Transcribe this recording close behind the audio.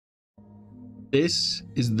This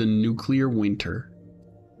is the nuclear winter.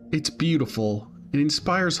 It's beautiful and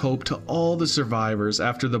inspires hope to all the survivors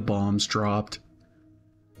after the bombs dropped.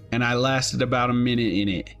 And I lasted about a minute in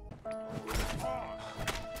it.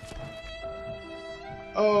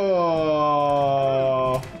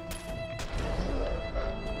 Oh.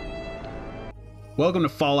 Welcome to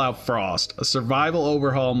Fallout Frost, a survival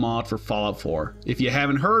overhaul mod for Fallout 4. If you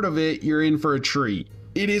haven't heard of it, you're in for a treat.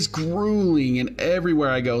 It is grueling, and everywhere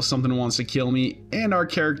I go something wants to kill me and our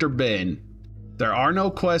character Ben. There are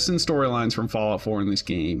no quests and storylines from Fallout 4 in this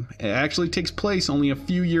game. It actually takes place only a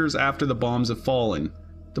few years after the bombs have fallen.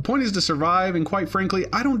 The point is to survive, and quite frankly,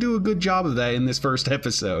 I don't do a good job of that in this first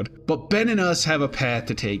episode. But Ben and us have a path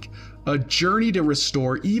to take, a journey to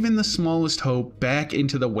restore even the smallest hope back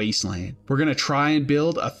into the wasteland. We're gonna try and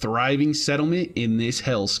build a thriving settlement in this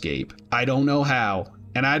hellscape. I don't know how,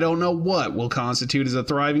 and I don't know what will constitute as a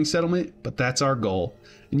thriving settlement, but that's our goal.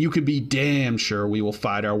 And you can be damn sure we will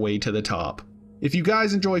fight our way to the top. If you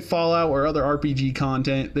guys enjoy Fallout or other RPG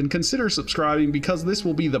content, then consider subscribing because this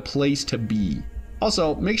will be the place to be.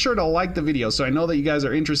 Also, make sure to like the video so I know that you guys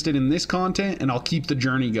are interested in this content and I'll keep the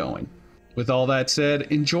journey going. With all that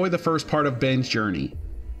said, enjoy the first part of Ben's journey.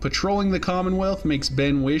 Patrolling the Commonwealth makes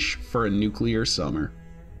Ben wish for a nuclear summer.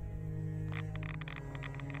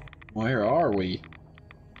 Where are we?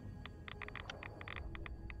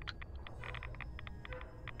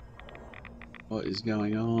 What is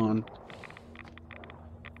going on?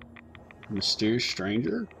 A mysterious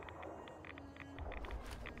stranger?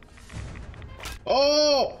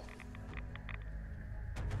 Oh!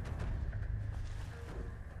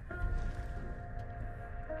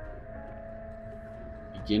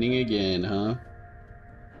 Beginning again, huh?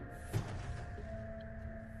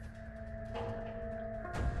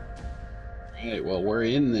 Alright, well, we're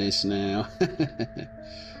in this now.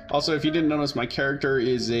 Also, if you didn't notice, my character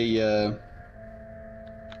is a,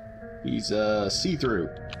 he's see-through.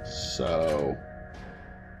 So,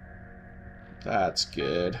 that's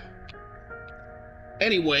good.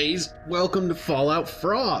 Anyways, welcome to Fallout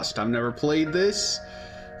Frost. I've never played this.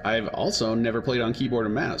 I've also never played on keyboard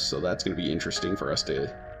and mouse, so that's going to be interesting for us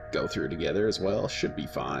to go through together as well. Should be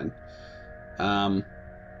fine. I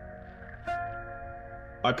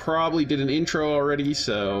probably did an intro already,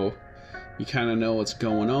 so you kind of know what's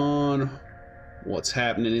going on, what's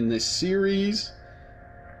happening in this series.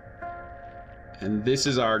 And this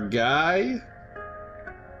is our guy.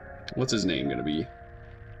 What's his name going to be?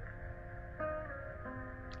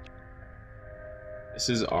 This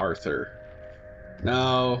is Arthur.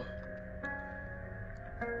 No.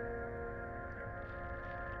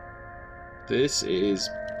 This is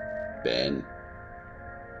Ben.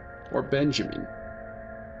 Or Benjamin.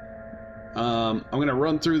 I'm gonna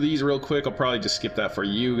run through these real quick. I'll probably just skip that for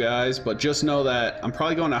you guys, but just know that I'm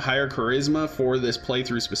probably going to higher charisma for this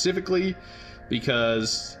playthrough specifically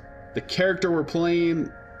because the character we're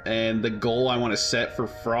playing and the goal I want to set for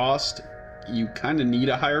Frost, you kind of need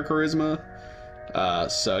a higher charisma.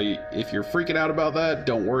 So if you're freaking out about that,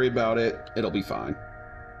 don't worry about it. It'll be fine.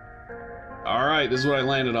 Alright, this is what I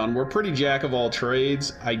landed on. We're pretty jack of all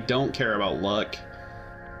trades. I don't care about luck.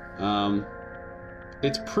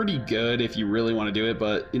 It's pretty good if you really want to do it,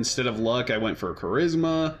 but instead of luck, I went for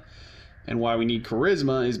charisma. And why we need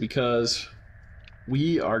charisma is because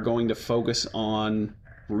we are going to focus on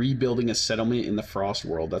rebuilding a settlement in the Frost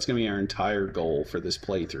world. That's going to be our entire goal for this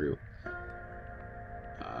playthrough.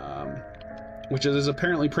 Which is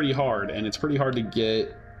apparently pretty hard, and it's pretty hard to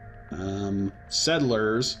get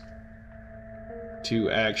settlers to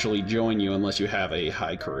actually join you unless you have a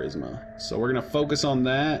high charisma. So we're gonna focus on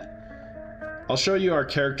that. I'll show you our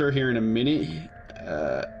character here in a minute.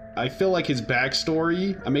 I feel like his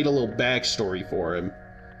backstory, I made a little backstory for him.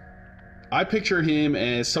 I picture him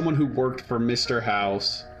as someone who worked for Mr.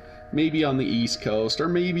 House, maybe on the East Coast, or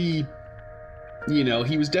maybe, you know,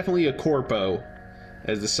 he was definitely a corpo,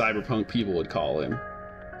 as the cyberpunk people would call him.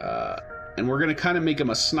 And we're gonna kind of make him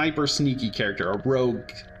a sniper sneaky character, a rogue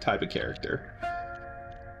type of character.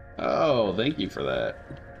 Oh, thank you for that.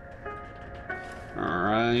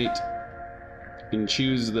 Alright. You can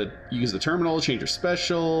use the terminal, change your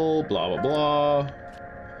special, blah blah blah.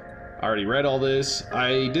 I already read all this.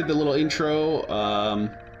 I did the little intro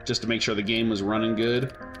just to make sure the game was running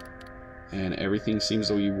good. And everything seems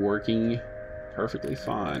to be working perfectly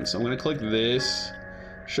fine. So I'm gonna click this.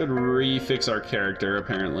 Should refix our character,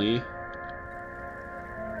 apparently.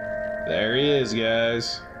 There he is,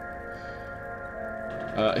 guys.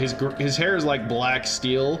 His hair is like black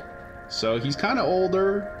steel, so he's kind of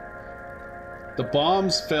older. The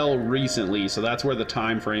bombs fell recently, so that's where the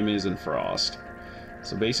time frame is in Frost.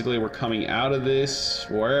 So basically we're coming out of this,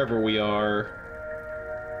 wherever we are,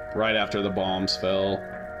 right after the bombs fell.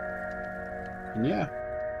 And yeah.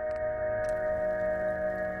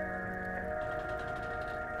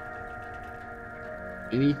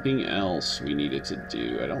 Anything else we needed to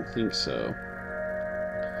do? I don't think so.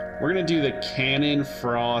 We're gonna do the Cannon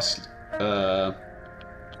Frost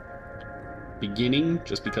beginning,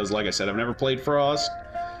 just because, like I said, I've never played Frost,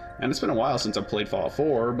 and it's been a while since I've played Fallout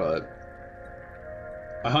 4, but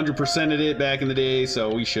 100%ed it back in the day,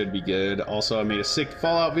 so we should be good. Also, I made a sick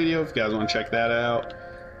Fallout video if you guys want to check that out.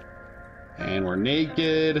 And we're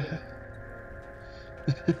naked.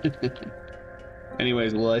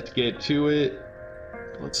 Anyways, let's get to it.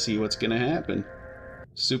 Let's see what's gonna happen.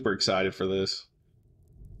 Super excited for this.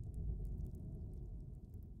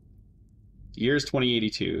 The year is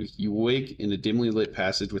 2082. You wake in a dimly lit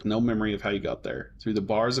passage with no memory of how you got there. Through the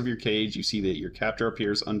bars of your cage, you see that your captor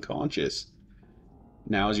appears unconscious.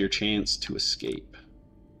 Now is your chance to escape.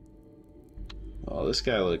 Oh, this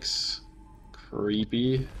guy looks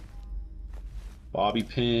creepy. Bobby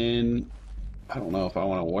pin. I don't know if I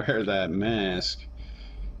want to wear that mask.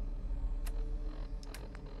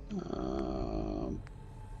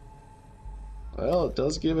 Well, it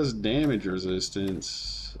does give us damage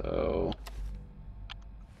resistance, so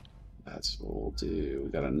that's what we'll do. We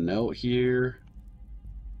got a note here,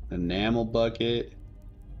 enamel bucket.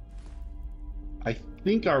 I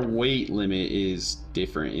think our weight limit is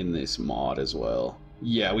different in this mod as well.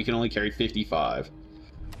 Yeah, we can only carry 55.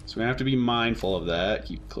 So we have to be mindful of that.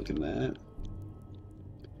 Keep clicking that.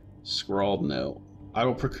 Scrawled note. I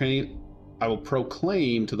will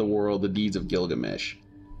proclaim to the world the deeds of Gilgamesh.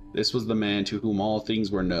 This was the man to whom all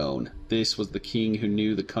things were known. This was the king who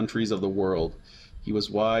knew the countries of the world. He was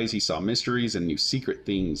wise, he saw mysteries and knew secret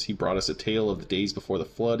things. He brought us a tale of the days before the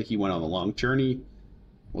flood. He went on a long journey,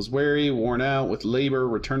 was weary, worn out with labor.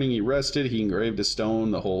 Returning, he rested. He engraved a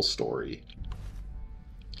stone, the whole story.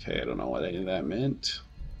 Okay, I don't know what any of that meant.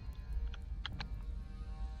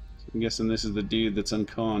 So I'm guessing this is the dude that's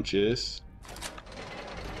unconscious.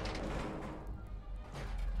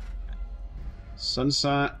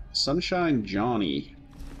 Sunshine Johnny.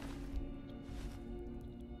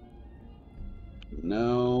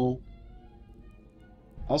 No.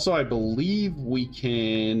 Also, I believe we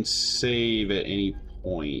can save at any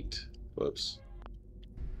point. Whoops.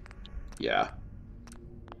 Yeah.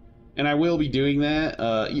 And I will be doing that.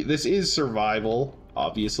 This is survival,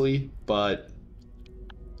 obviously, but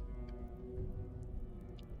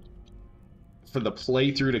for the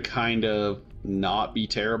playthrough to kind of not be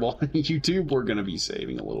terrible on YouTube, we're gonna be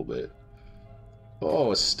saving a little bit.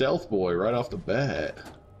 Oh, a stealth boy right off the bat.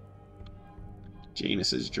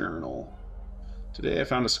 Janus's journal. Today I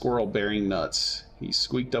found a squirrel bearing nuts. He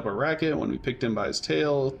squeaked up a racket when we picked him by his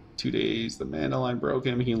tail. 2 days, the mandolin broke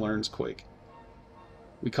him. He learns quick.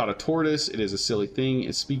 We caught a tortoise. It is a silly thing.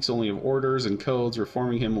 It speaks only of orders and codes.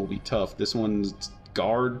 Reforming him will be tough. This one's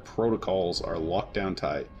guard protocols are locked down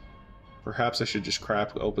tight. Perhaps I should just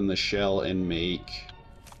crack open the shell and make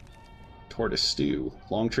tortoise stew.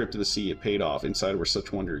 Long trip to the sea, it paid off. Inside were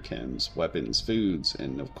such wonder chems, weapons, foods,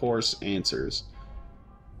 and of course, answers.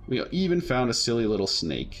 We even found a silly little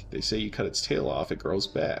snake. They say you cut its tail off, it grows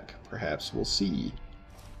back. Perhaps we'll see.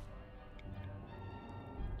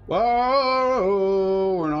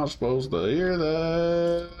 Whoa, we're not supposed to hear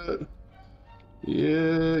that.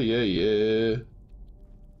 Yeah.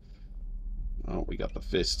 Oh, we got the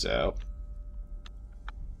fists out.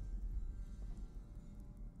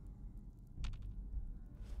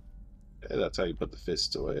 Yeah, that's how you put the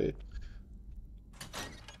fists away.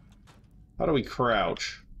 How do we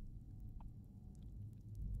crouch?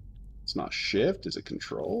 It's not shift, is it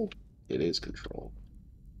control? It is control.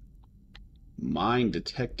 Mine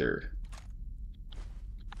detector.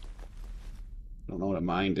 I don't know what a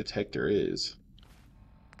mine detector is.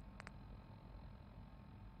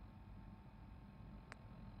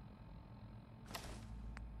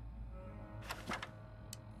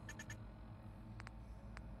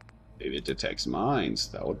 Maybe it detects mines.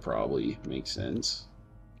 That would probably make sense.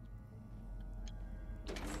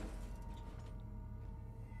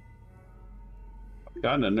 I'm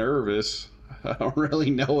kind of nervous. I don't really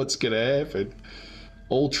know what's gonna happen.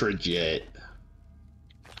 Ultra jet.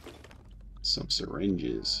 Some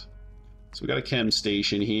syringes. So we got a chem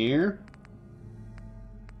station here.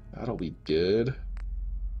 That'll be good.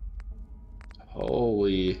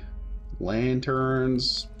 Holy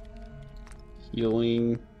lanterns.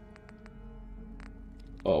 Healing.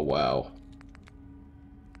 Oh, wow.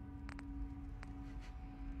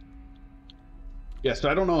 Yeah,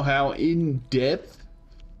 so I don't know how in-depth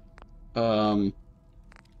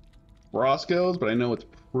Frost goes, but I know it's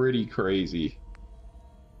pretty crazy.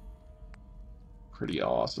 pretty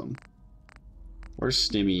awesome. Where's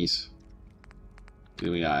Stimmies?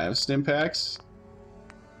 Do we not have Stim packs?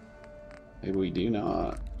 Maybe we do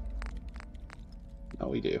not. No,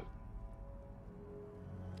 we do.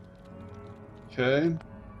 Okay.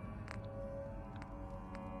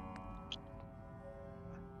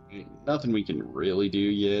 Nothing we can really do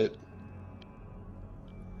yet.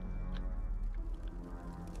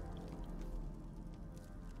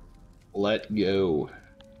 Let go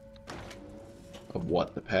of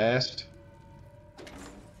what, the past?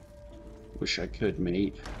 Wish I could,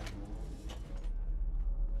 mate.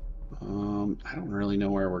 I don't really know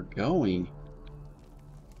where we're going.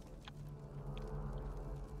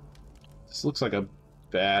 This looks like a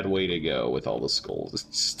bad way to go with all the skulls.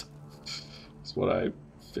 It's what I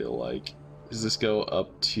feel like. Does this go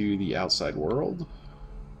up to the outside world?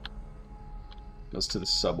 Goes to the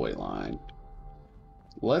subway line.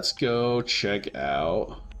 Let's go check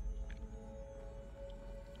out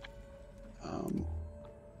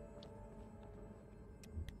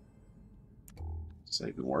does that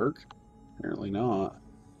even work? Apparently not.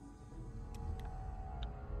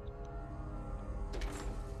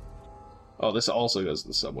 Oh, this also goes to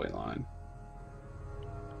the subway line.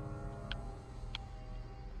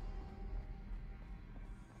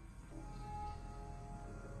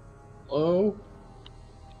 Hello?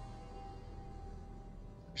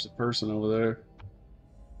 There's a person over there.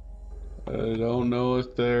 I don't know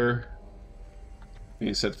if they're...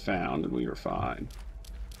 He said found and we were fine.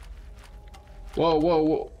 Whoa, whoa,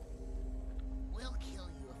 whoa. We'll kill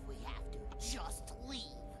you if we have to. Just leave.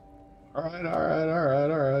 Alright, alright, alright,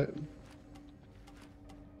 alright.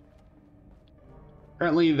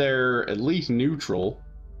 Apparently they're at least neutral.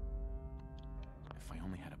 If I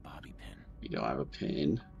only had a bobby pin. We don't have a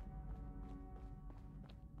pin.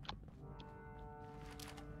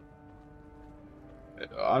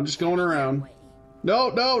 I'm just going around. No,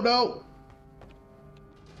 no, no!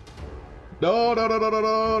 No, no, no, no, no,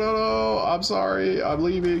 no, no, no! I'm sorry, I'm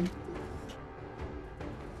leaving.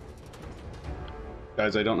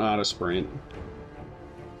 Guys, I don't know how to sprint.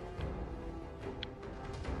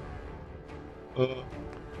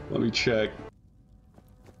 Let me check.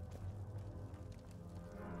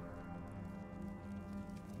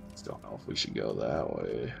 Just don't know if we should go that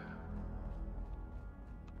way.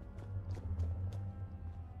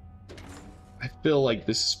 I feel like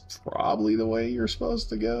this is probably the way you're supposed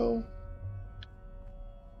to go.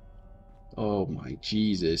 Oh my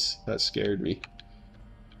Jesus, that scared me.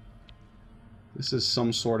 This is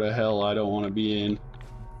some sort of hell I don't want to be in.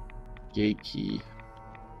 Gate key.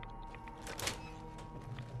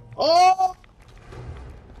 Oh!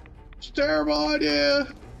 It's a terrible idea!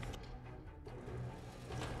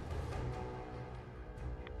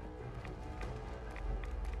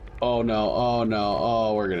 Oh no, oh no,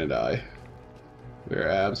 oh, we're gonna die. We're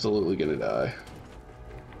absolutely gonna die.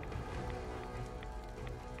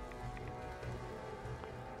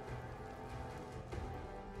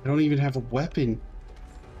 I don't even have a weapon.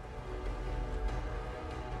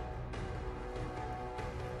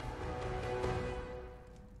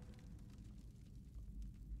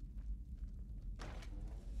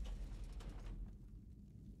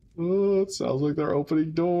 Oh, it sounds like they're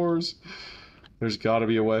opening doors. There's gotta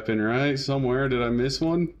be a weapon, right? Somewhere. Did I miss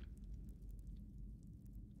one?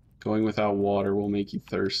 Going without water will make you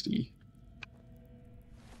thirsty.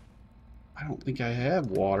 I don't think I have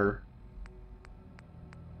water.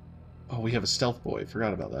 Oh, we have a stealth boy.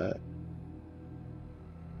 Forgot about that.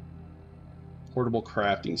 Portable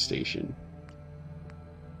crafting station.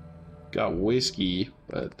 Got whiskey,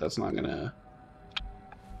 but that's not gonna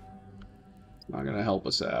help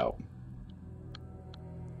us out.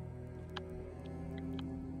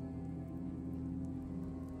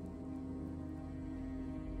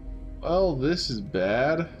 Well, this is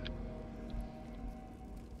bad.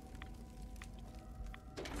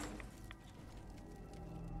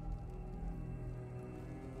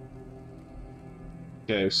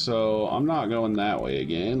 Okay, so I'm not going that way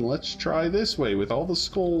again. Let's try this way with all the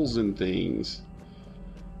skulls and things.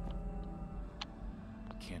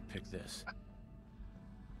 Can't pick this.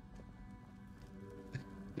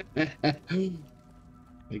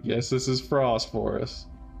 I guess this is frost for us.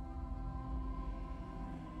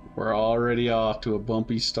 We're already off to a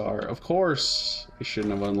bumpy start. Of course, I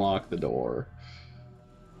shouldn't have unlocked the door.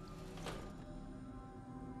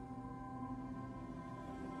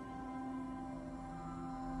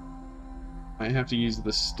 I have to use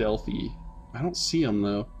the stealthy. I don't see them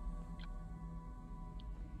though.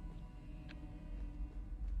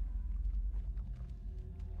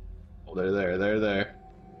 Oh, they're there, they're there.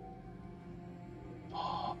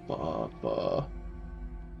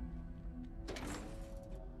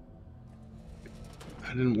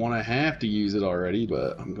 I didn't want to have to use it already,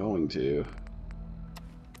 but I'm going to.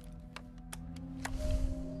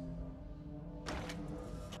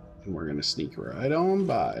 And we're gonna sneak right on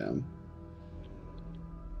by him.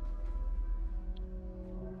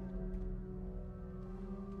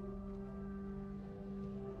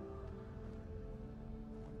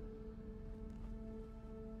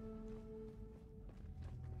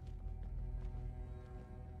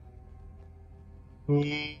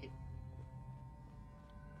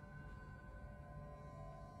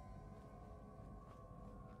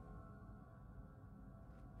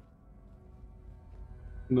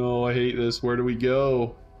 No, I hate this. Where do we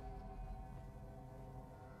go?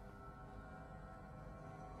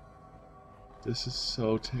 This is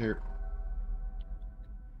so terrible.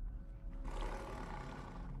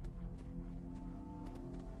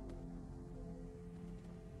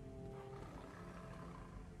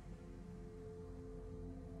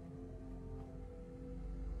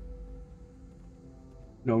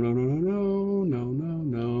 No, no, no, no, no, no,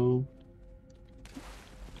 no.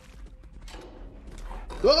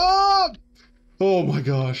 Ah! Oh my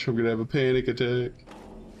gosh, I'm gonna have a panic attack.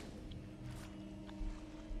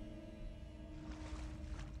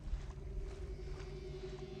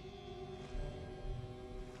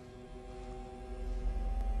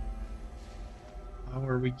 How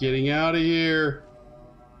are we getting out of here?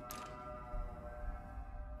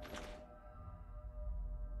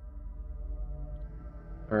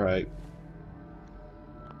 All right.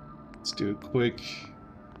 Let's do a quick.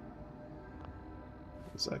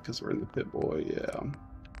 Is that because we're in the pit boy? Yeah.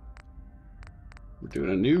 We're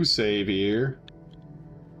doing a new save here.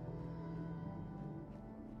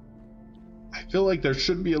 I feel like there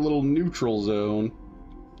should be a little neutral zone.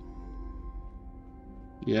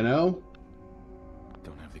 You know?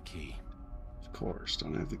 Don't have the key. Of course,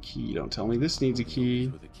 don't have the key. Don't tell me this needs a key.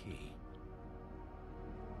 With a key.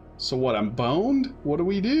 So what, I'm boned? What do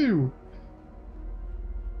we do?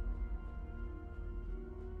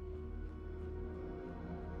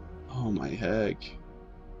 Oh my heck.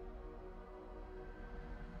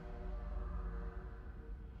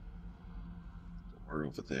 We're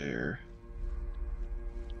over there.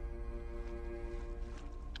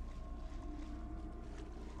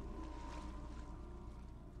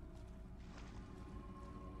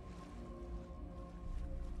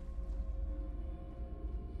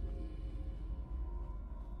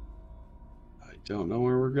 I don't know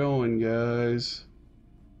where we're going, guys.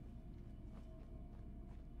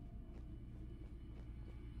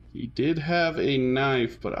 He did have a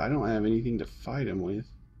knife, but I don't have anything to fight him with.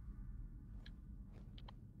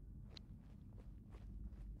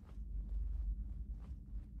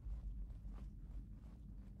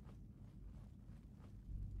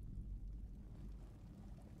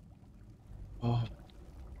 Oh.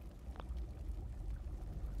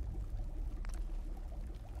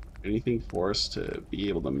 Anything for us to be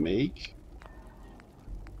able to make?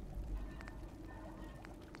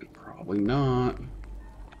 Probably not.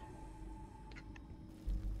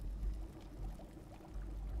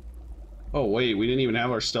 Oh wait, we didn't even have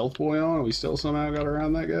our stealth boy on, and we still somehow got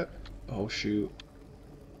around that guy? Oh shoot.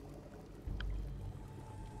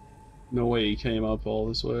 No way he came up all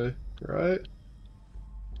this way, right?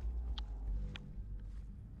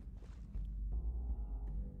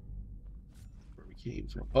 Where we came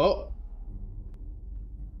from. Oh!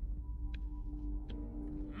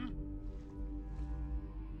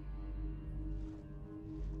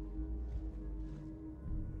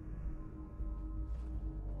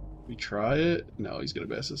 We try it? No, he's gonna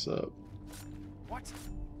mess us up. What?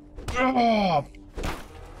 Oh!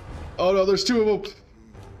 Oh no, there's two of them!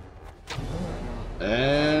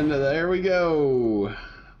 And there we go.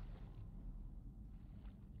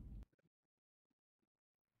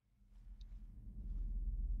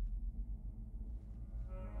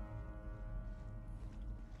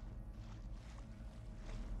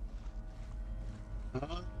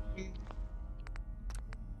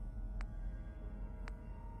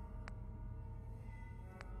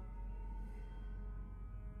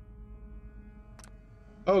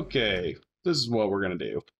 Okay, this is what we're gonna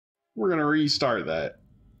do. We're gonna restart that.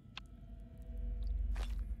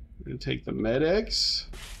 We're gonna take the medics,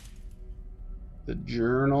 the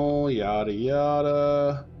journal, yada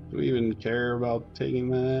yada. Do we even care about taking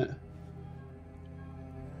that?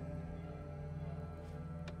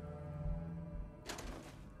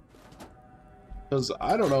 Because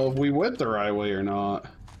I don't know if we went the right way or not.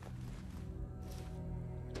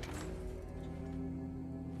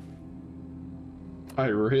 I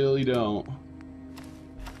really don't.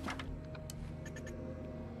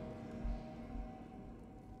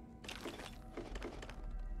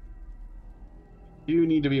 do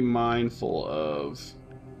need to be mindful of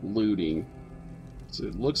looting. So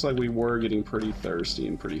it looks like we were getting pretty thirsty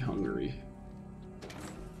and pretty hungry.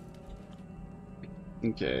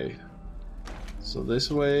 Okay. So this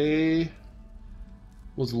way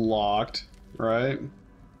was locked, right?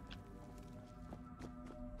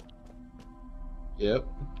 Yep.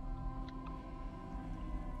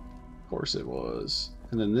 Of course it was.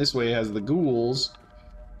 And then this way has the ghouls,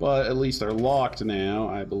 but at least they're locked now,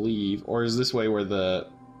 I believe. Or is this way where the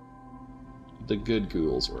good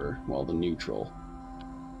ghouls were? Well, the neutral.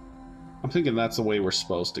 I'm thinking that's the way we're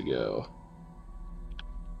supposed to go.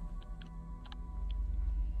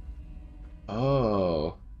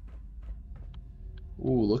 Oh.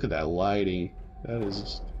 Ooh, look at that lighting. That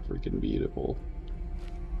is freaking beautiful.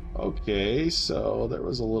 Okay, so there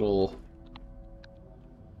was a little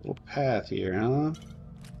path here, huh?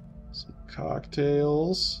 Some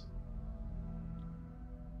cocktails.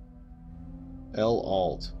 L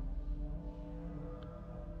Alt.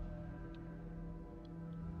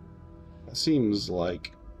 That seems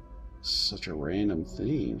like such a random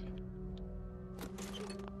thing.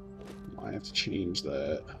 I have to change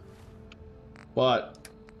that. But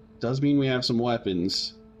does mean we have some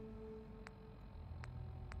weapons.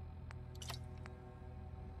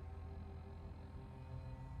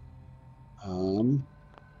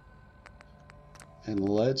 And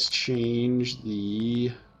let's change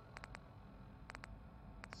the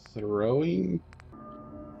throwing.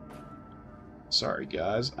 Sorry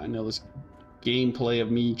guys, I know this gameplay of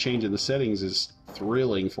me changing the settings is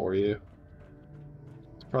thrilling for you.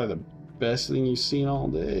 It's probably the best thing you've seen all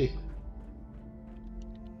day.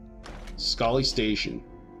 Scully Station.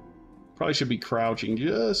 Probably should be crouching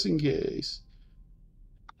just in case.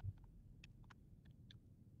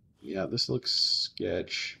 Yeah, this looks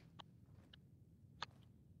sketch.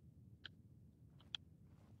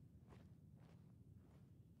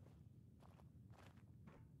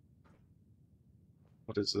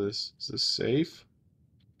 What is this? Is this safe?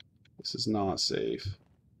 This is not safe.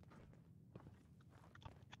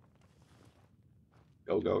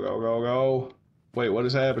 Go, go, go, go, go. Wait, what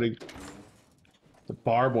is happening? The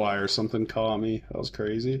barbed wire or something caught me. That was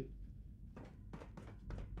crazy.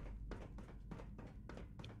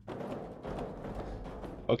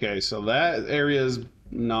 Okay, so that area is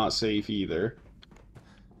not safe either.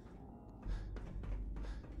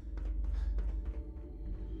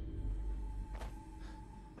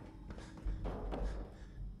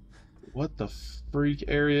 What the freak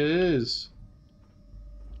area is?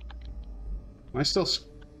 Am I still...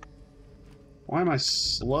 Why am I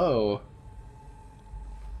slow?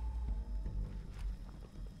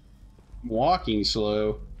 I'm walking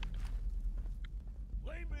slow.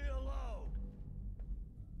 Leave me alone.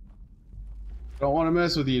 Don't want to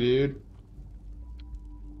mess with you, dude.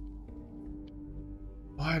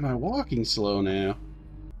 Why am I walking slow now?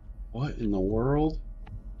 What in the world?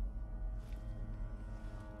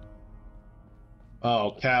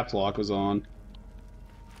 Oh, caps lock was on.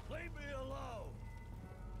 Leave me alone.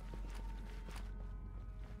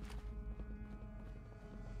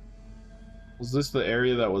 Was this the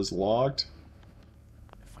area that was locked?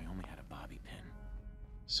 If I only had a bobby pin.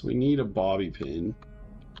 So we need a bobby pin.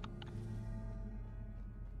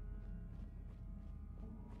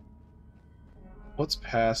 What's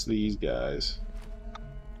past these guys?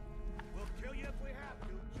 We'll kill you if we have to.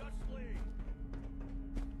 Just leave.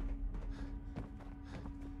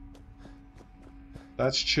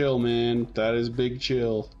 That's chill, man. That is big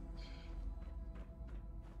chill.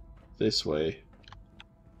 This way.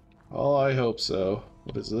 Oh, I hope so.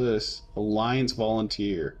 What is this? Alliance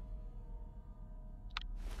volunteer.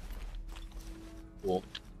 Cool.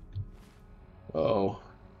 Oh.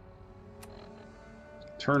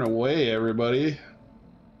 Turn away, everybody.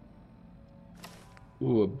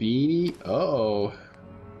 Ooh, a beanie. Uh-oh.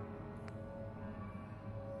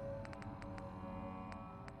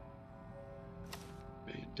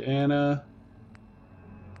 Bandana.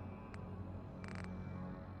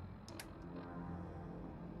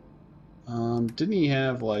 Didn't he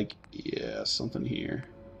have like, yeah, something here?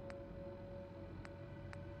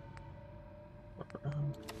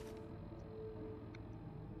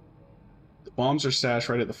 The bombs are stashed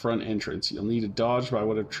right at the front entrance. You'll need to dodge by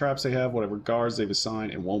whatever traps they have, whatever guards they've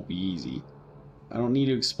assigned. It won't be easy. I don't need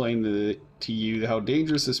to explain to you how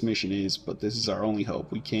dangerous this mission is, but this is our only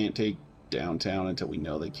hope. We can't take downtown until we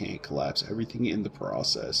know they can't collapse everything in the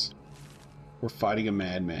process. We're fighting a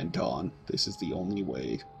madman, Dawn. This is the only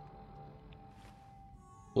way.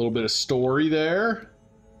 A little bit of story there.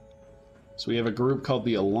 So we have a group called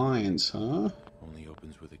the Alliance, huh? Only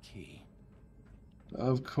opens with a key.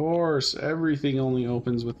 Of course, everything only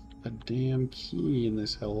opens with a damn key in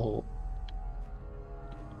this hellhole.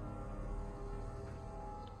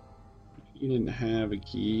 You didn't have a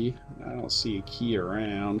key. I don't see a key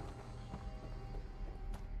around.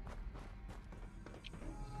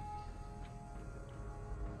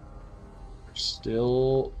 They're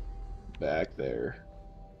still back there.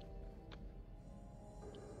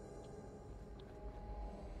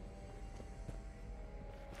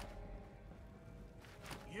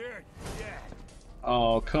 You're dead.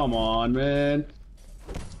 Oh, come on, man.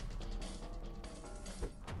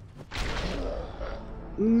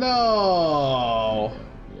 No!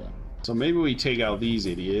 So maybe we take out these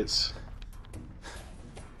idiots.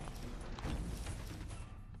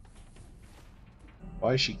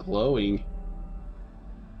 Why is she glowing?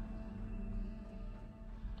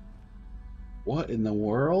 What in the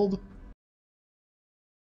world?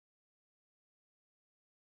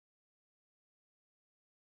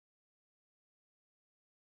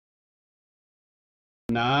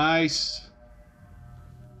 Nice.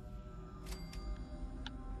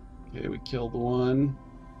 Okay, we killed one.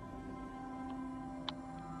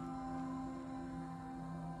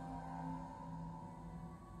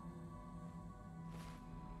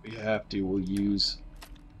 We have to, we'll use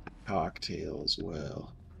cocktail as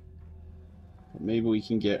well. Maybe we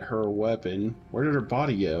can get her weapon. Where did her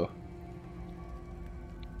body go?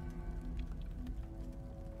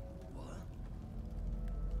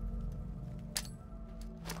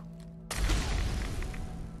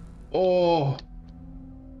 Oh!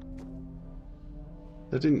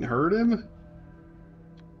 That didn't hurt him?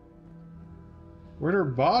 Where'd her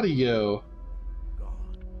body go?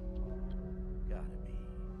 Gone. Gotta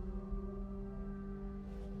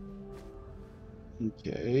be.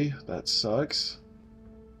 Okay, that sucks.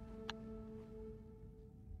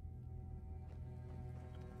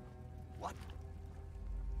 What?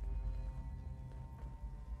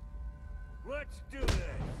 Let's do this.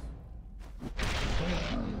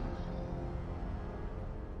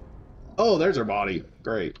 Oh, there's her body.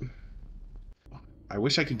 Great. I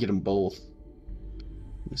wish I could get them both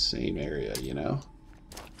in the same area, you know?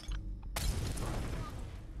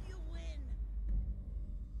 You win.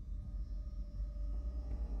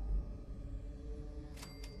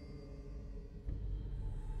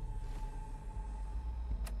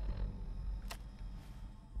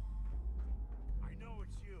 I know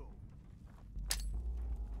it's you.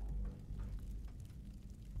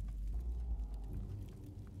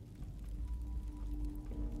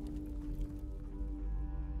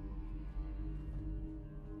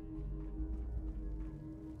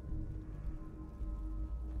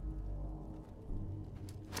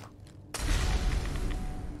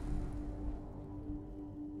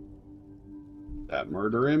 That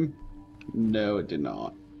murder him? No, it did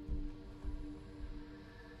not.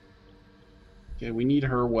 Okay, we need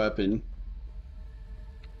her weapon.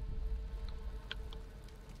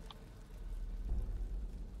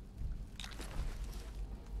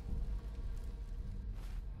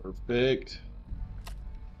 Perfect.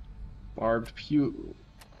 Barbed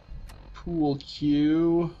pool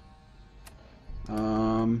cue.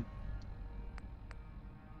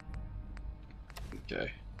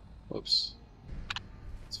 Okay. Whoops.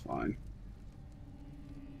 It's fine.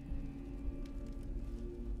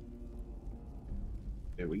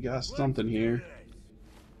 Okay, we got something here.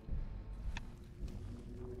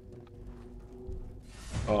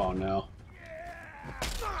 Oh no.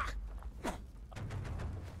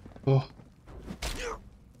 Oh.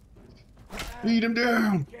 Beat him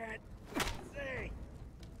down! Can't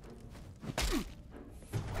see.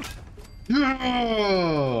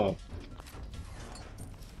 Yeah!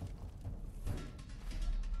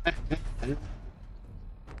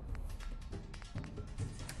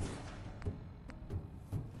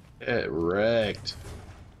 Get wrecked.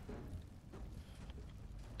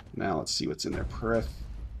 Now let's see what's in there.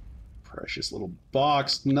 Precious little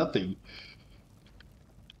box. Nothing.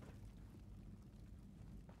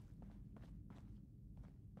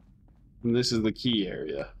 And this is the key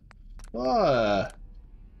area. I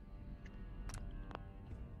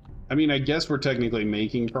mean, I guess we're technically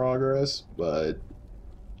making progress, but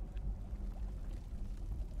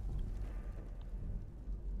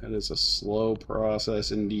that is a slow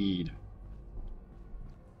process indeed.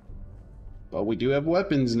 But we do have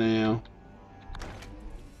weapons now.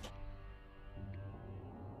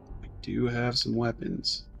 We do have some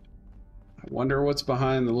weapons. I wonder what's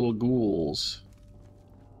behind the little ghouls.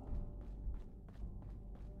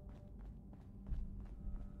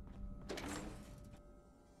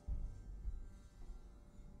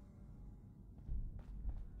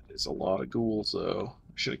 There's a lot of ghouls, though.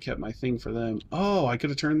 I should have kept my thing for them. Oh, I could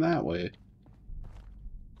have turned that way.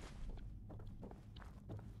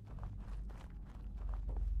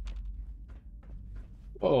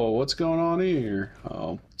 Whoa, what's going on here?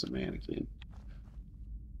 Oh, it's a mannequin.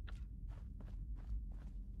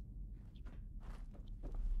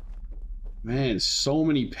 Man, so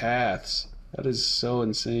many paths. That is so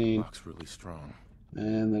insane. Lock's really strong.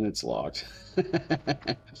 And then it's locked.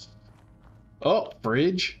 Oh,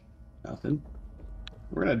 fridge. Nothing.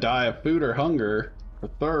 We're gonna die of food or hunger or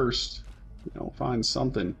thirst. You know, find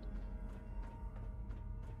something.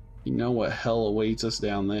 You know what hell awaits us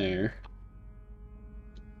down there.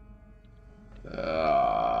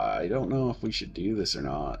 I don't know if we should do this or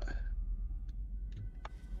not.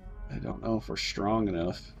 I don't know if we're strong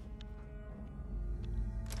enough.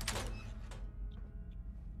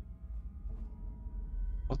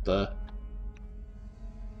 What the?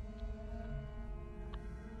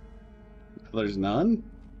 There's none?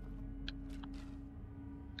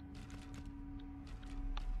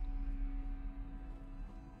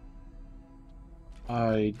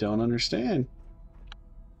 I don't understand.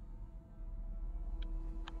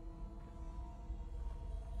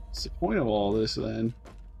 What's the point of all this then?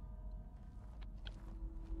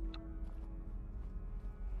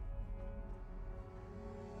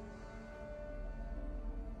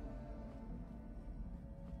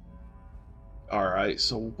 Alright,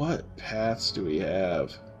 so what paths do we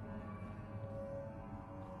have?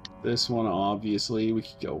 This one, obviously, we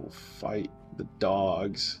could go fight the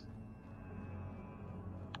dogs.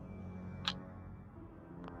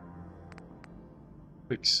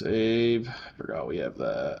 Quick save. Forgot we have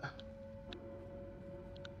that.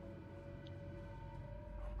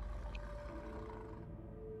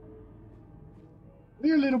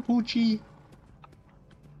 Here, little poochie.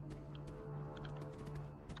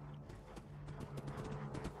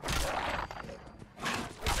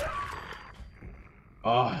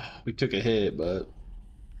 Ah, we took a hit, but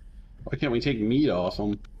why can't we take meat off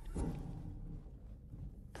them?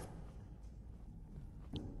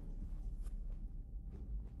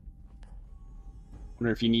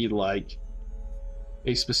 Wonder if you need like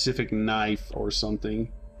a specific knife or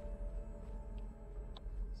something.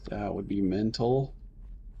 That would be mental.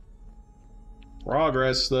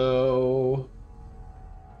 Progress though.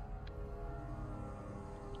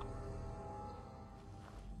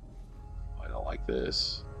 I don't like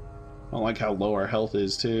this. I don't like how low our health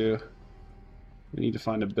is too. We need to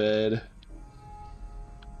find a bed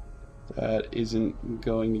that isn't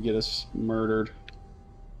going to get us murdered.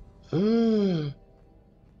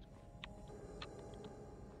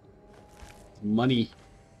 Money.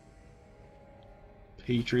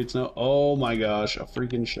 Patriots, no. Oh my gosh, a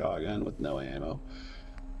freaking shotgun with no ammo.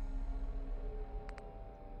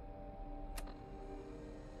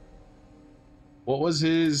 What was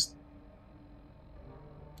his...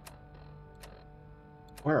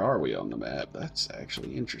 Where are we on the map? That's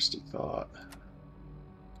actually an interesting thought.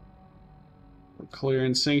 We're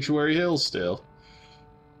clearing Sanctuary Hills still.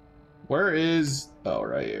 Where is... Oh,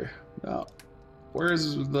 right here. No.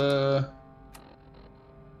 Where's the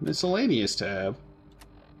miscellaneous tab?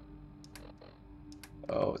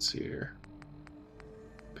 Oh, it's here.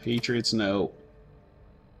 Patriots, no.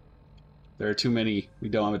 There are too many. We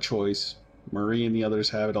don't have a choice. Marie and the others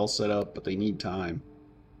have it all set up, but they need time.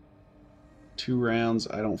 2 rounds.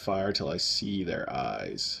 I don't fire till I see their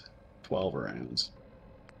eyes. 12 rounds.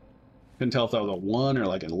 Couldn't tell if that was a 1 or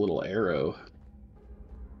like a little arrow.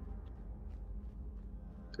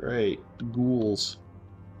 Great. Ghouls.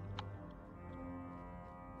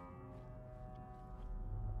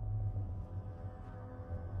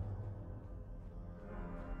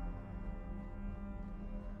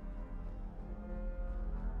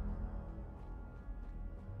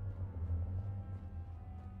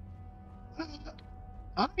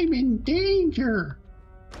 I'm in danger.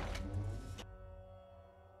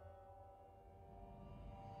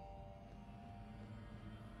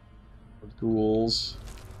 Ghouls.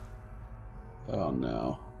 Oh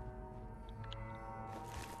no.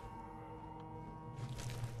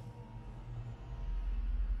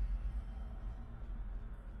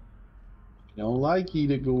 I don't like you,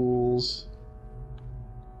 the ghouls.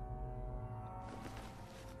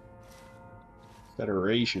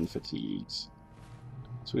 Federation fatigues.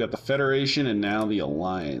 So we got the Federation and now the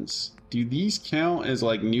Alliance. Do these count as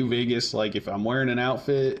like New Vegas, like if I'm wearing an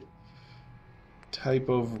outfit type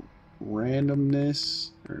of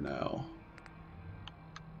randomness or no?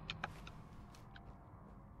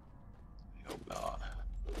 I hope not.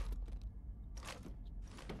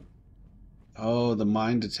 Oh, the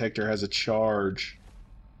mine detector has a charge.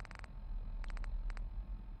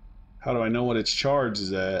 How do I know what its charge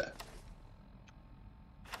is at?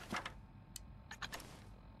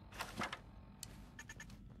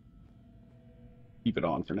 Keep it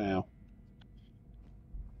on for now.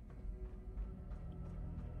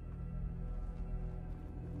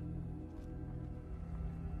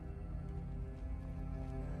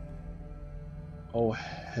 Oh,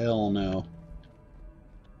 hell no.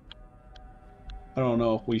 I don't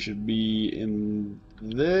know if we should be in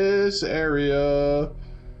this area.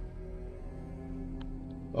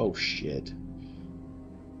 Oh, shit.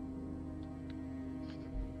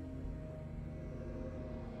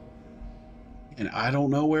 And I don't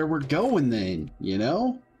know where we're going then, you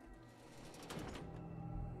know?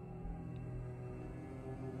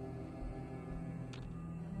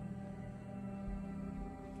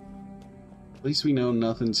 At least we know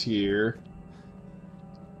nothing's here.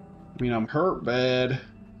 I mean, I'm hurt bad.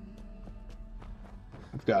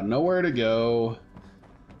 I've got nowhere to go.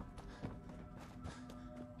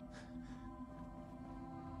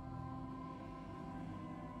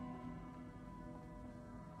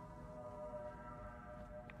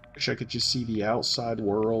 Wish I could just see the outside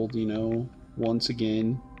world, you know, once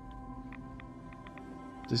again.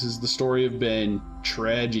 This is the story of Ben.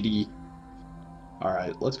 Tragedy.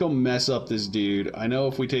 Alright, let's go mess up this dude. I know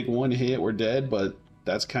if we take one hit, we're dead, but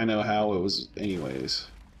that's kind of how it was anyways.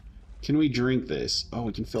 Can we drink this? Oh,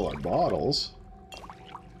 we can fill our bottles.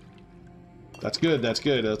 That's good, that's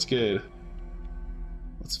good, that's good.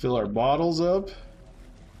 Let's fill our bottles up.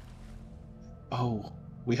 Oh,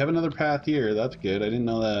 we have another path here. That's good. I didn't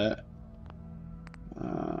know that.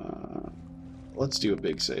 Let's do a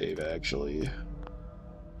big save, actually.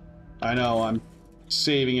 I know I'm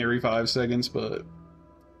saving every 5 seconds, but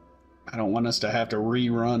I don't want us to have to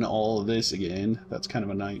rerun all of this again. That's kind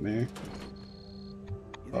of a nightmare.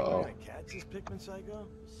 You think we're gonna catch this Pikmin psycho?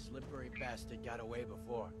 Slippery bastard got away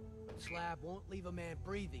before. But Slab won't leave a man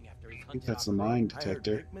breathing after he's I think hunted that's the off mine I heard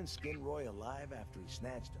detector. Pikmin skinned Roy alive after he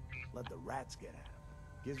snatched him. Let the rats get at him.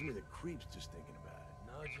 Gives me the creeps just thinking about it.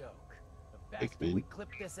 No joke. The faster Pikmin. we clip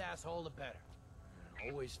this asshole, the better.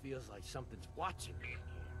 It always feels like something's watching me in here.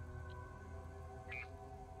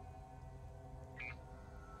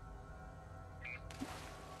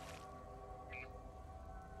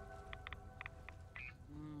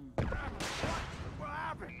 What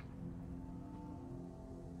happened?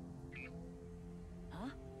 Huh?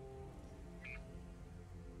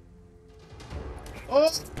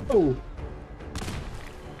 Oh!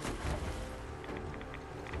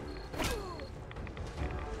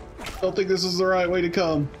 Don't think this is the right way to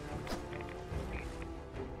come.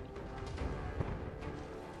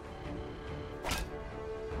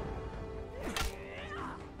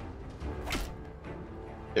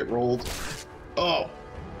 It rolled. Oh!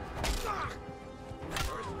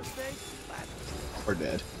 First mistake, last mistake. We're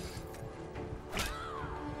dead.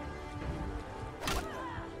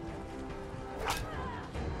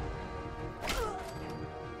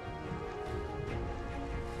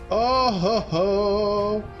 Oh ho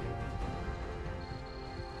ho!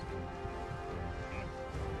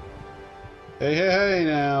 Hey hey hey!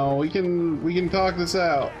 Now we can talk this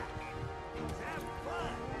out. Have fun.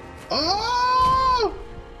 Oh!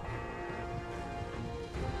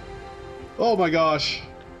 Oh my gosh!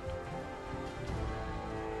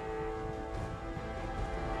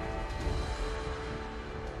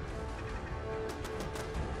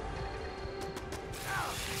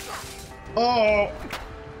 Oh!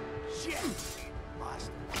 Shit.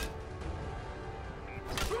 Lost.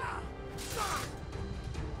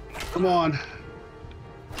 Come on!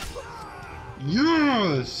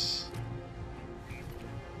 Yes!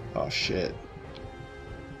 Oh shit.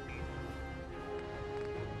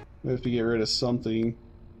 We have to get rid of something.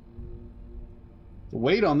 The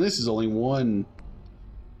weight on this is only 1.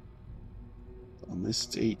 On this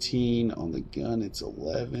it's 18. On the gun it's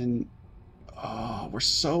 11. Oh, we're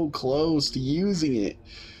so close to using it.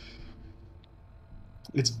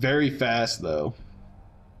 It's very fast though.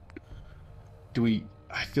 Do we...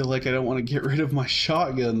 I feel like I don't want to get rid of my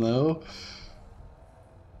shotgun though.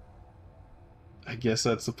 I guess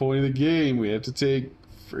that's the point of the game. We have to take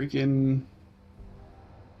freaking...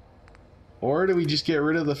 Or do we just get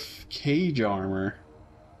rid of the cage armor?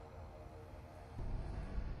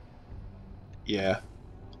 Yeah.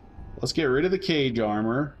 Let's get rid of the cage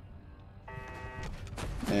armor.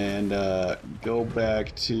 And go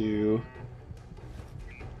back to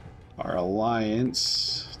our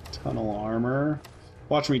alliance. Tunnel armor.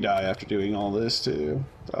 Watch me die after doing all this too.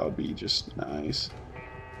 That would be just nice.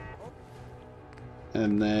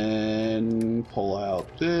 And then pull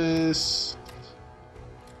out this.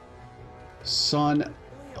 Son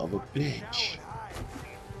of a bitch.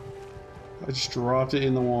 I just dropped it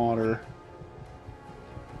in the water.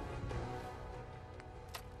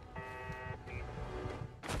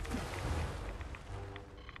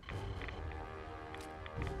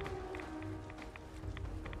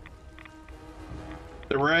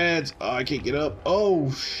 The reds. Oh, I can't get up.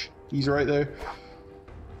 Oh, he's right there.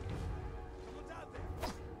 Someone's out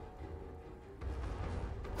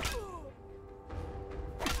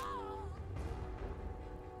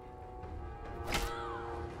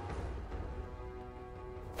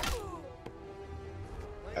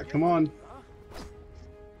Come on.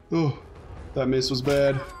 Oh, that miss was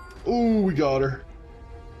bad. Oh, we got her.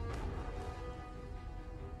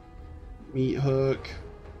 Meat hook.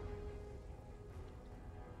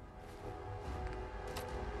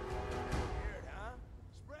 Scared, huh?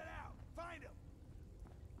 Spread out. Find him.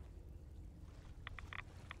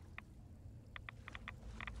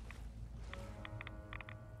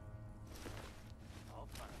 I'll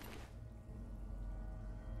find him.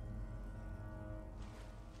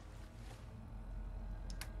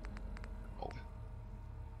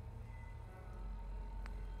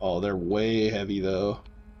 Oh, they're way heavy though.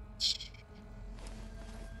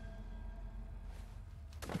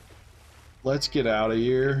 Let's get out of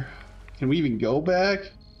here. Can we even go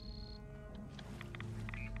back?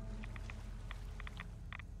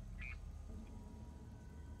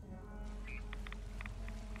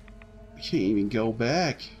 We can't even go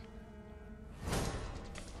back.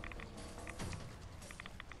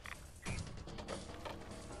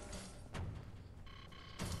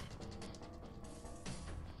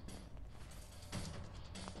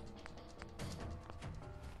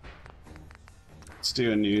 Let's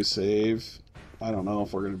do a new save. I don't know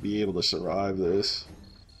if we're going to be able to survive this.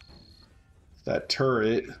 That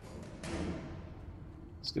turret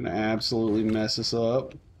is going to absolutely mess us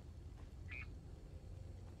up.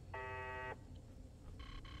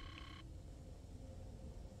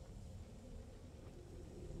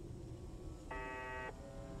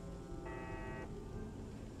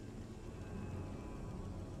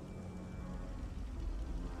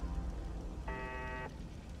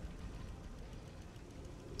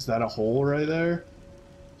 Is that a hole right there?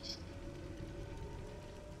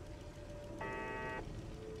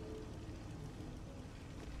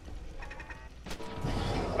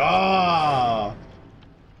 Ah!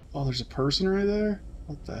 Oh, there's a person right there?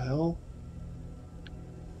 What the hell?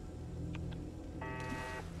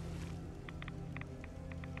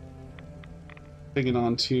 Taking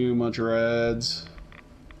on too much rads.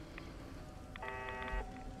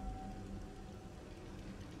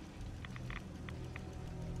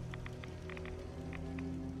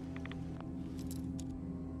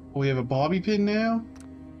 Oh, we have a bobby pin now?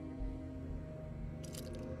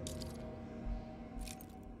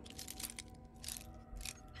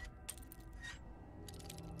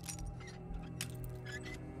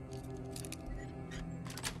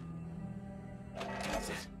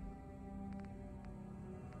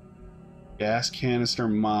 Gas canister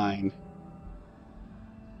mine.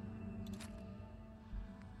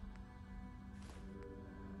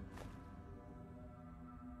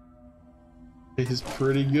 It is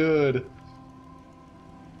pretty good.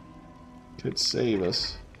 Could save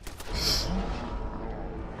us.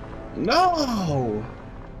 No!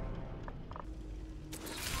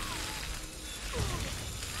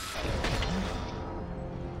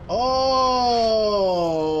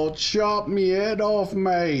 Oh, chop me head off,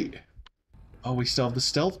 mate. Oh, we still have the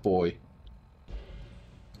stealth boy.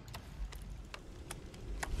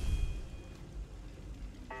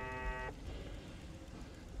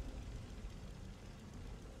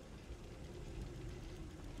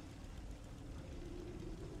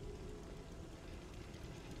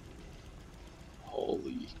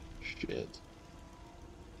 Holy shit.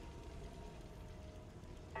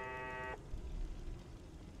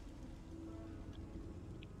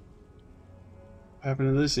 What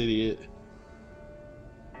happened to this idiot?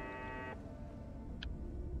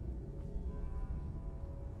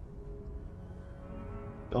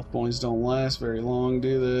 Stealth boys don't last very long,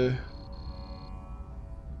 do they?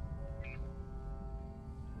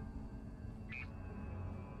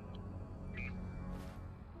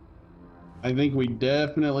 I think we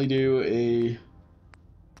definitely do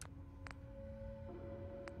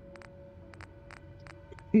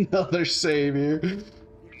another save here. You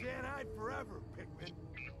can't hide forever, Pikmin.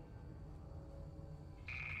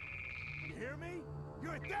 You hear me?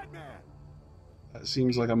 You're a dead man. That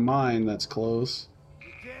seems like a mine that's close. You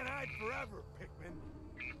can't hide forever, Pikmin.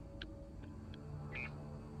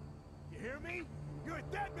 You hear me? You're a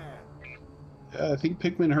dead man. Yeah, I think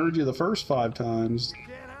Pikmin heard you the first 5 times. You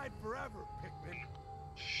can't hide forever, Pikmin.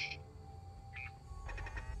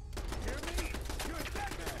 You hear me? You're a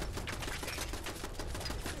dead man.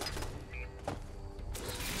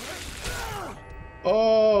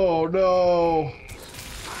 Oh no!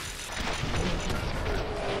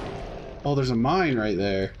 Oh, there's a mine right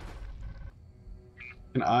there.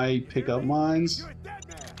 Can I pick up mines? You're a dead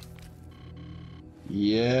man.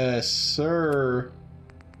 Yes, sir.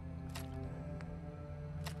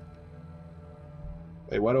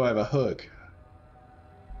 Wait, why do I have a hook?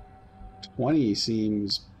 20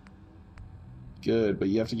 seems good, but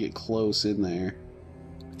you have to get close in there.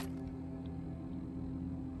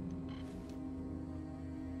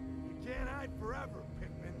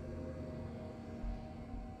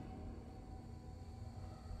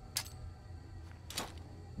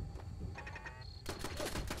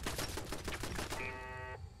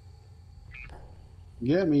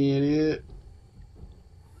 Get me, idiot.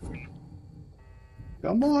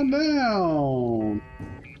 Come on down.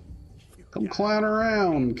 Come clown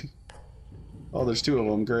around. Oh, there's two of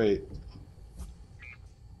them. Great.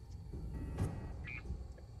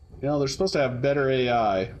 You know, they're supposed to have better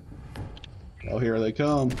AI. Oh, here they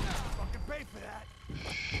come. Fucking pay for that.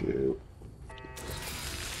 Shoot.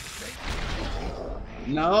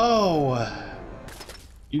 No!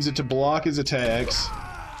 Use it to block his attacks.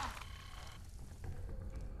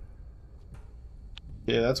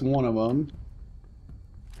 Yeah, that's one of them.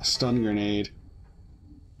 A stun grenade.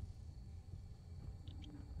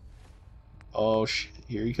 Oh, shit.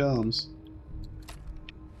 Here he comes.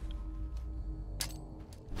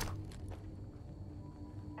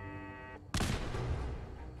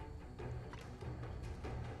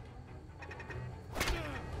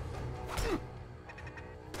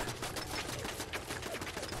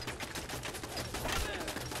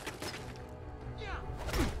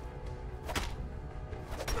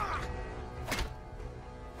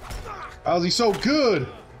 How's he so good?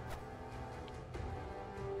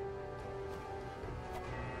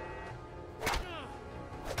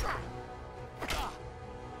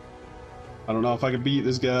 I don't know if I can beat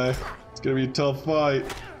this guy. It's gonna be a tough fight.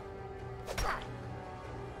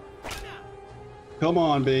 Come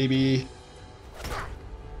on, baby.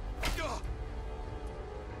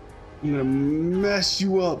 I'm gonna mess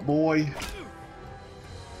you up, boy.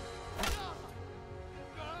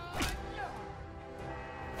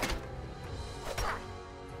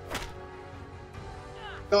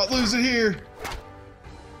 Not lose it here.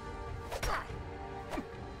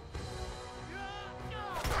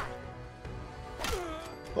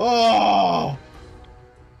 Oh!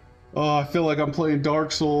 Oh, I feel like I'm playing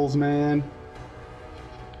Dark Souls, man.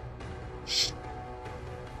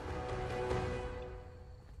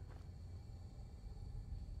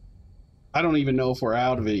 I don't even know if we're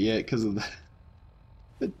out of it yet because of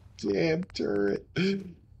the damn turret.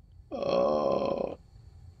 Oh.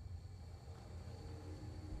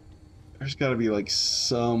 There's got to be like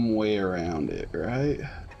some way around it, right?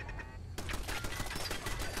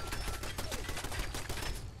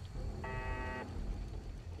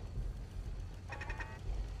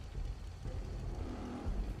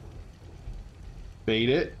 Bait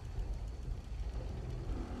it.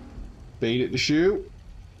 Bait it to shoot.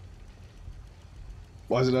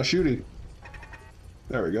 Why is it not shooting?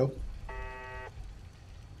 There we go.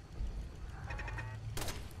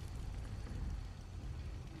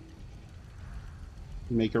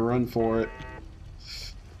 Make a run for it.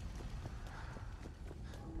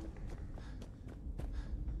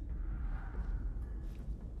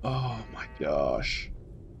 Oh my gosh.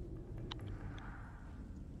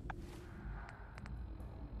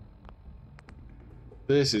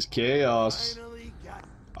 This is chaos.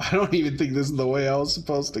 I don't even think this is the way I was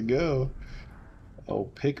supposed to go.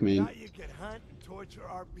 Oh, Pikmin. Thought you could hunt and torture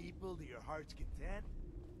our people to your heart's content?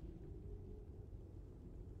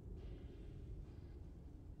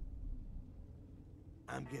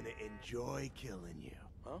 I'm gonna enjoy killing you,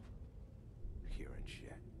 huh? Hearing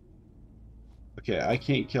shit. Okay, I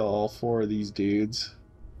can't kill all four of these dudes.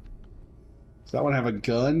 Does that one have a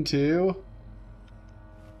gun too?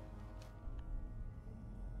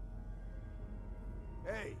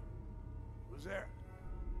 Hey, who's there?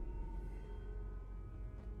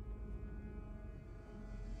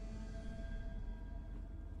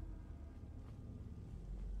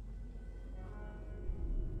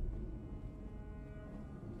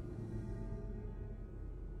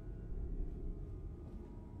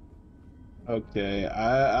 Okay,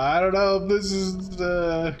 I don't know if this is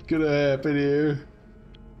gonna happen here.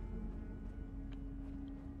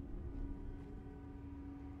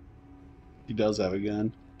 He does have a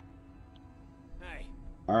gun. Hey.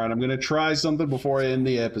 Alright, I'm gonna try something before I end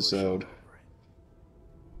the episode.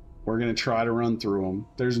 We're gonna try to run through them.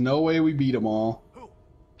 There's no way we beat them all.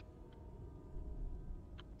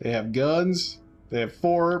 They have guns. They have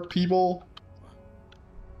 4 people.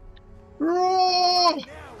 Oh!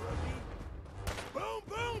 Boom,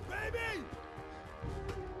 boom, baby!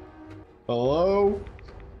 Hello?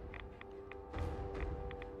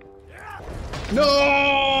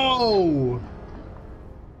 No!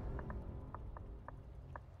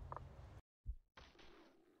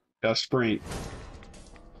 Got sprint.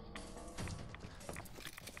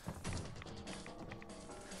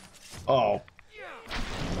 Oh.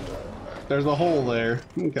 There's a hole there.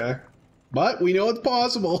 Okay. But we know it's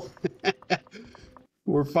possible.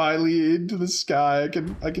 We're finally into the sky.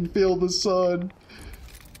 I can feel the sun.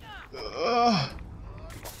 Oh.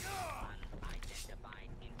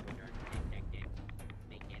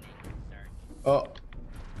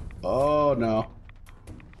 Oh no.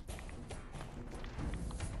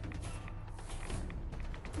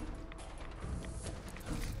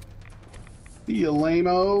 See you,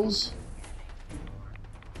 lamos.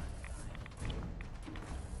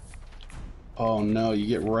 Oh no, you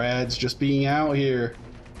get rads just being out here.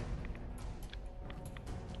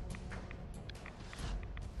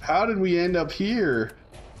 How did we end up here?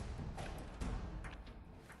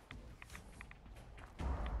 There's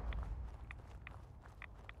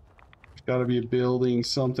gotta be a building,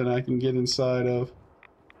 something I can get inside of.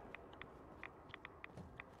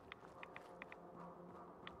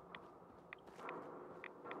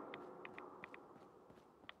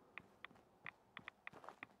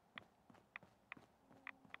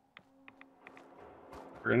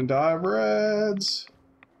 We're gonna die of rads.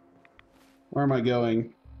 Where am I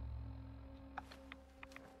going?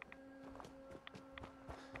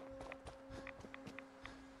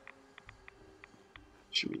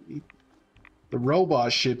 The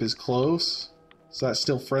robot ship is close. Is that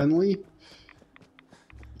still friendly?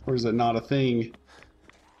 Or is it not a thing?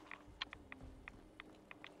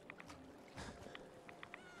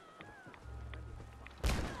 Oh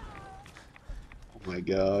my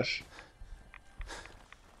gosh.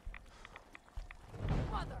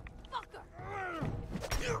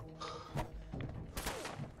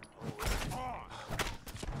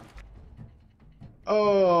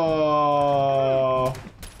 Oh.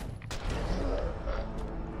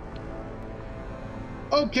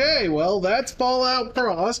 Okay, well, that's Fallout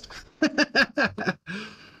Frost. I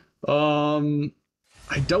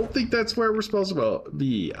don't think that's where we're supposed to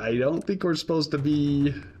be. I don't think we're supposed to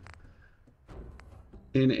be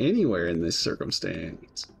in anywhere in this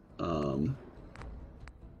circumstance. So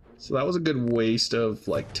that was a good waste of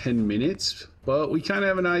like 10 minutes, but we kind of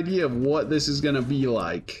have an idea of what this is going to be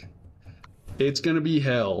like. It's going to be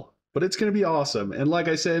hell, but it's going to be awesome. And like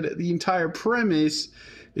I said, the entire premise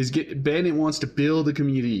is Bennett wants to build a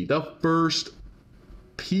community, the first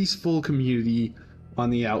peaceful community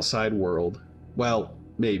on the outside world. Well,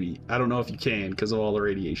 maybe. I don't know if you can because of all the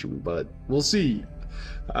radiation, but we'll see.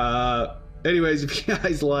 Anyways, if you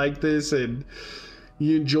guys like this and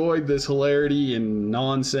you enjoyed this hilarity and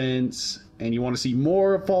nonsense and you want to see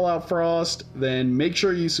more of Fallout Frost, then make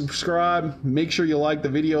sure you subscribe, make sure you like the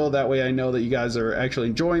video, that way I know that you guys are actually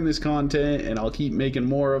enjoying this content and I'll keep making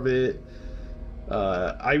more of it.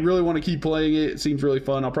 I really want to keep playing it. It seems really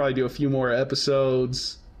fun. I'll probably do a few more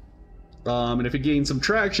episodes. And if it gains some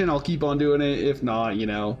traction, I'll keep on doing it. If not, you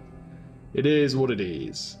know, it is what it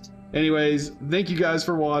is. Anyways, thank you guys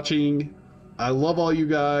for watching. I love all you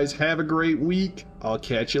guys. Have a great week. I'll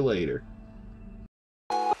catch you later.